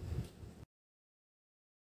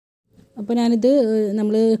 അപ്പോൾ ഞാനിത്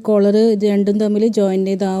നമ്മൾ കോളർ രണ്ടും തമ്മിൽ ജോയിൻ്റ്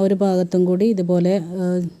ചെയ്ത ആ ഒരു ഭാഗത്തും കൂടി ഇതുപോലെ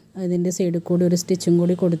അതിൻ്റെ സൈഡിൽ കൂടി ഒരു സ്റ്റിച്ചും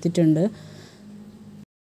കൂടി കൊടുത്തിട്ടുണ്ട്.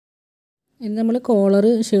 ഇനി നമ്മൾ കോളർ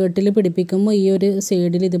ഷർട്ടിൽ പിടിപ്പിക്കുമ്പോൾ ഈ ഒരു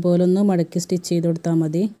സൈഡിൽ ഇതുപോലെ ഒന്ന് മടക്കി സ്റ്റിച്ച് ചെയ്ത് കൊടുത്താൽ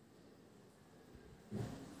മതി.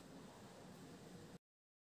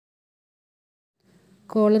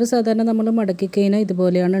 കോളർ സാധാരണ നമ്മൾ മടക്കി കഴിഞ്ഞാൽ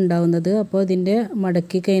ഇതുപോലെയാണ് ഉണ്ടാവുന്നത്. അപ്പോൾ ഇതിൻ്റെ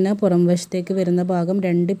മടക്കി കഴിഞ്ഞാൽ പുറം വശത്തേക്ക് വരുന്ന ഭാഗം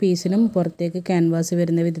 2 പീസിനും പുറത്തേക്ക് ക്യാൻവാസ്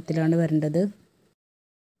വരുന്ന വിധത്തിലാണ് വരേണ്ടത്.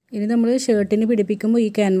 ഇനി നമ്മൾ ഷർട്ടിന് പിടിപ്പിക്കുമ്പോൾ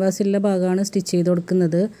ഈ ക്യാൻവാസിലുള്ള ഭാഗമാണ് സ്റ്റിച്ച് ചെയ്ത്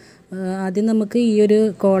കൊടുക്കുന്നത്. ആദ്യം നമുക്ക് ഈ ഒരു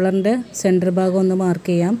കോളറിൻ്റെ സെൻറ്റർ ഭാഗം ഒന്ന്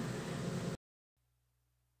മാർക്ക് ചെയ്യാം.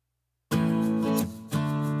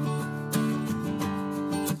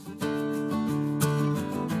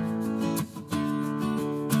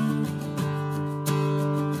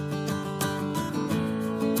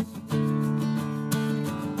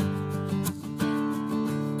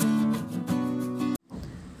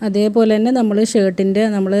 അതേപോലെ തന്നെ നമ്മൾ ഷർട്ടിൻ്റെ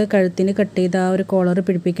നമ്മൾ കഴുത്തിന് കട്ട് ചെയ്ത ആ ഒരു കോളർ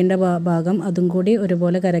പിടിപ്പിക്കേണ്ട ഭാഗം അതും കൂടി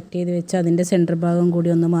ഒരുപോലെ കറക്റ്റ് ചെയ്ത് വെച്ച് അതിൻ്റെ സെൻറ്റർ ഭാഗം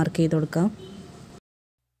കൂടി ഒന്ന് മാർക്ക് ചെയ്ത് കൊടുക്കാം.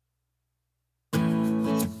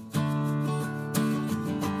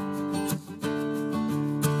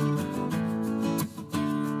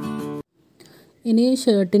 ഇനി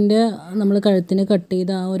ഷർട്ടിൻ്റെ നമ്മൾ കഴുത്തിന് കട്ട്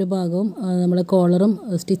ചെയ്ത ആ ഒരു ഭാഗവും നമ്മൾ കോളറും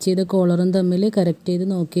സ്റ്റിച്ച് ചെയ്ത കോളറും തമ്മിൽ കറക്റ്റ് ചെയ്ത്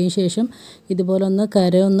നോക്കിയതിന് ശേഷം ഇതുപോലെ ഒന്ന്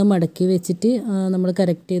ഒന്ന് മടക്കി വെച്ചിട്ട് നമ്മൾ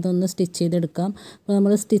കറക്റ്റ് ചെയ്തൊന്ന് സ്റ്റിച്ച് ചെയ്തെടുക്കാം. അപ്പോൾ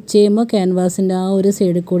നമ്മൾ സ്റ്റിച്ച് ചെയ്യുമ്പോൾ ക്യാൻവാസിൻ്റെ ആ ഒരു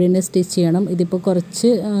സൈഡിൽ കൂടി തന്നെ സ്റ്റിച്ച് ചെയ്യണം. ഇതിപ്പോൾ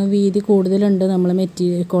കുറച്ച് വീതി കൂടുതലുണ്ട് നമ്മൾ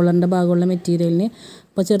കോളറിൻ്റെ ഭാഗമുള്ള മെറ്റീരിയലിന്.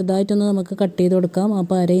 അപ്പോൾ ചെറുതായിട്ടൊന്ന് നമുക്ക് കട്ട് ചെയ്ത് കൊടുക്കാം.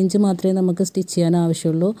 അപ്പോൾ 1/2 ഇഞ്ച് മാത്രമേ നമുക്ക് സ്റ്റിച്ച് ചെയ്യാൻ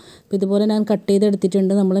ആവശ്യമുള്ളൂ. അപ്പോൾ ഇതുപോലെ ഞാൻ കട്ട്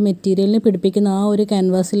ചെയ്തെടുത്തിട്ടുണ്ട്. നമ്മൾ മെറ്റീരിയലിന് പിടിപ്പിക്കുന്ന ആ ഒരു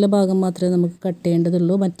ക്യാൻവാസിലെ ഭാഗം മാത്രമേ നമുക്ക് കട്ട്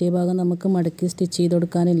ചെയ്യേണ്ടതുള്ളൂ. മറ്റേ ഭാഗം നമുക്ക് മടക്കി സ്റ്റിച്ച് ചെയ്ത്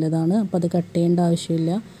കൊടുക്കാനുള്ളതാണ്. അപ്പോൾ അത് കട്ട് ചെയ്യേണ്ട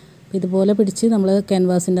ആവശ്യമില്ല. ഇതുപോലെ പിടിച്ച് നമ്മൾ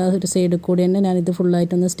ക്യാൻവാസിൻ്റെ ആ ഒരു സൈഡിൽ കൂടി തന്നെ ഞാനിത്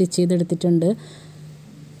ഫുള്ളായിട്ടൊന്ന് സ്റ്റിച്ച് ചെയ്തെടുത്തിട്ടുണ്ട്.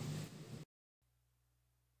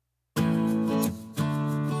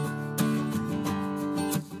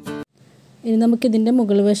 ഇനി നമുക്കിതിൻ്റെ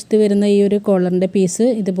മുകൾ വശത്ത് വരുന്ന ഈ ഒരു കോളറിൻ്റെ പീസ്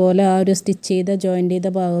ഇതുപോലെ ആ ഒരു സ്റ്റിച്ച് ചെയ്ത ജോയിൻ്റ് ചെയ്ത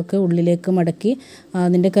ഭാഗമൊക്കെ ഉള്ളിലേക്ക് മടക്കി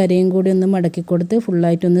അതിൻ്റെ കരയും കൂടി ഒന്ന് മടക്കി കൊടുത്ത്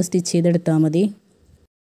ഫുള്ളായിട്ടൊന്ന് സ്റ്റിച്ച് ചെയ്തെടുത്താൽ മതി.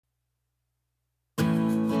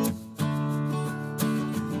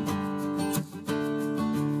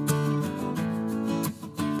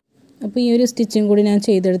 അപ്പോൾ ഈ ഒരു സ്റ്റിച്ചും കൂടി ഞാൻ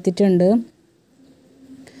ചെയ്തെടുത്തിട്ടുണ്ട്.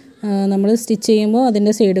 നമ്മൾ സ്റ്റിച്ച് ചെയ്യുമ്പോൾ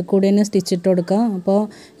അതിൻ്റെ സൈഡിൽ കൂടി തന്നെ സ്റ്റിച്ച് ഇട്ട് കൊടുക്കാം. അപ്പോൾ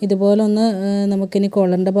ഇതുപോലെ ഒന്ന് നമുക്കിനി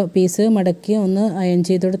കോളറിൻ്റെ പീസ് മടക്കി ഒന്ന് അയൺ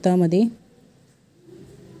ചെയ്ത് കൊടുത്താൽ മതി.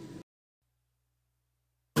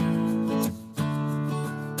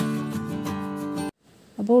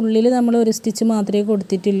 അപ്പോൾ ഉള്ളിൽ നമ്മൾ ഒരു സ്റ്റിച്ച് മാത്രമേ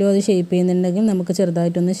കൊടുത്തിട്ടുള്ളൂ. അത് ഷേപ്പ് ചെയ്യുന്നുണ്ടെങ്കിൽ നമുക്ക്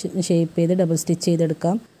ചെറുതായിട്ടൊന്ന് ഷേപ്പ് ചെയ്ത് ഡബിൾ സ്റ്റിച്ച്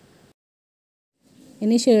ചെയ്തെടുക്കാം.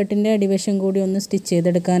 ഇനി ഷർട്ടിൻ്റെ അടിവശം കൂടി ഒന്ന് സ്റ്റിച്ച്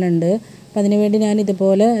ചെയ്തെടുക്കാനുണ്ട്. അപ്പോൾ അതിനുവേണ്ടി ഞാൻ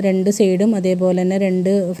ഇതുപോലെ 2 സൈഡും അതേപോലെ തന്നെ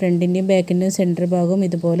 2 ഫ്രണ്ടിൻ്റെയും ബാക്കിൻ്റെയും സെൻറ്റർ ഭാഗവും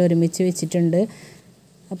ഇതുപോലെ ഒരുമിച്ച് വെച്ചിട്ടുണ്ട്.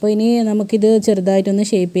 അപ്പോൾ ഇനി നമുക്കിത് ചെറുതായിട്ടൊന്ന്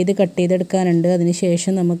ഷേപ്പ് ചെയ്ത് കട്ട് ചെയ്തെടുക്കാനുണ്ട്. അതിന്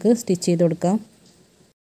ശേഷം നമുക്ക് സ്റ്റിച്ച് ചെയ്ത് കൊടുക്കാം.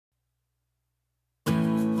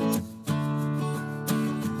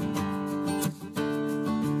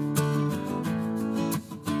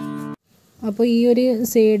 അപ്പോൾ ഈ ഒരു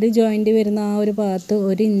സൈഡ് ജോയിൻ്റ് വരുന്ന ആ ഒരു ഭാഗത്ത്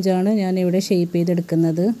 1 ഇഞ്ചാണ് ഞാനിവിടെ ഷേപ്പ്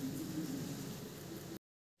ചെയ്തെടുക്കുന്നത്.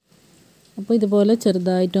 അപ്പോൾ ഇതുപോലെ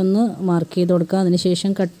ചെറുതായിട്ടൊന്ന് മാർക്ക് ചെയ്ത് കൊടുക്കുക. അതിന്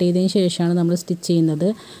ശേഷം കട്ട് ചെയ്തതിന് ശേഷമാണ് നമ്മൾ സ്റ്റിച്ച് ചെയ്യുന്നത്.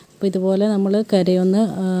 അപ്പോൾ ഇതുപോലെ നമ്മൾ കരയൊന്ന്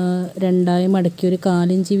 2ആയി മടക്കി ഒരു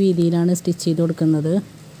 1/4 ഇഞ്ച് വീതിയിലാണ് സ്റ്റിച്ച് ചെയ്ത് കൊടുക്കുന്നത്.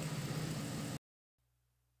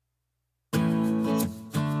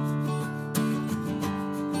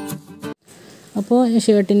 അപ്പോൾ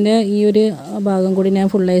ഷർട്ടിൻ്റെ ഈ ഒരു ഭാഗം കൂടി ഞാൻ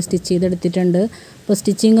ഫുള്ളായി സ്റ്റിച്ച് ചെയ്തെടുത്തിട്ടുണ്ട്. അപ്പോൾ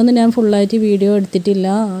സ്റ്റിച്ചിങ്ങൊന്നും ഞാൻ ഫുള്ളായിട്ട് വീഡിയോ എടുത്തിട്ടില്ല.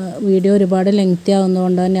 വീഡിയോ ഒരുപാട് ലെങ്തി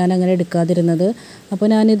ആവുന്നതുകൊണ്ടാണ് ഞാൻ അങ്ങനെ എടുക്കാതിരുന്നത്. അപ്പോൾ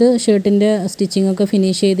ഞാനിത് ഷർട്ടിൻ്റെ സ്റ്റിച്ചിങ്ങൊക്കെ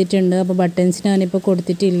ഫിനിഷ് ചെയ്തിട്ടുണ്ട്. അപ്പോൾ ബട്ടൺസ് ഞാനിപ്പോൾ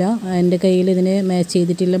കൊടുത്തിട്ടില്ല. എൻ്റെ കയ്യിൽ ഇതിന് മാച്ച്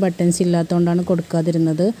ചെയ്തിട്ടുള്ള ബട്ടൺസ് ഇല്ലാത്തതുകൊണ്ടാണ്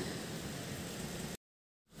കൊടുക്കാതിരുന്നത്.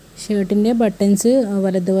 ഷർട്ടിൻ്റെ ബട്ടൺസ്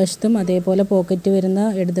വലതുവശത്തും അതേപോലെ പോക്കറ്റ് വരുന്ന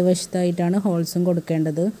ഇടതുവശത്തായിട്ടാണ് ഹോൾസും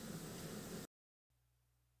കൊടുക്കേണ്ടത്.